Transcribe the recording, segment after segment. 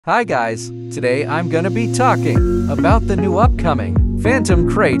Hi guys, today I'm gonna be talking about the new upcoming Phantom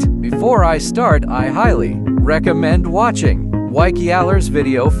Crate. Before I start, I highly recommend watching Wikealler's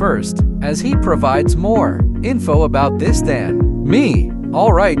video first, as he provides more info about this than me.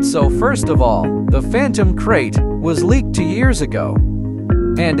 Alright, so first of all, the Phantom Crate was leaked 2 years ago,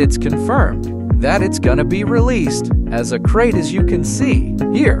 and it's confirmed that it's gonna be released as a crate, as you can see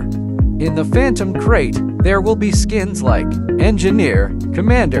here. In the Phantom Crate, there will be skins like Engineer,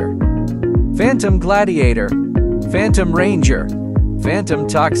 Commander, Phantom Gladiator, Phantom Ranger, Phantom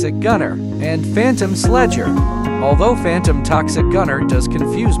Toxic Gunner, and Phantom Sledger. Although Phantom Toxic Gunner does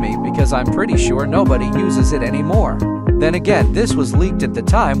confuse me because I'm pretty sure nobody uses it anymore. Then again, this was leaked at the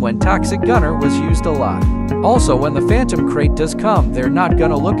time when Toxic Gunner was used a lot. Also, when the Phantom Crate does come, they're not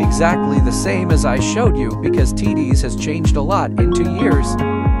gonna look exactly the same as I showed you because TDs has changed a lot in 2 years.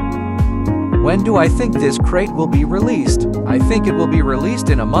 When do I think this crate will be released? I think it will be released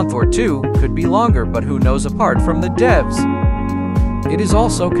in a month or 2, could be longer, but who knows apart from the devs. It is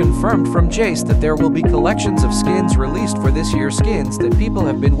also confirmed from Jace that there will be collections of skins released for this year's skins that people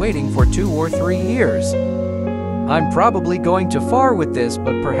have been waiting for 2 or 3 years. I'm probably going too far with this,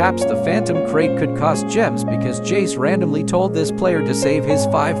 but perhaps the Phantom Crate could cost gems because Jace randomly told this player to save his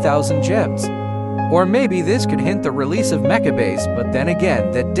 5,000 gems. Or maybe this could hint the release of Mechabase, but then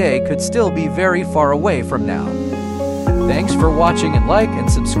again, that day could still be very far away from now. Thanks for watching, and like and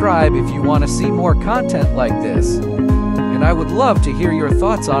subscribe if you want to see more content like this. And I would love to hear your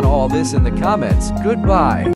thoughts on all this in the comments. Goodbye.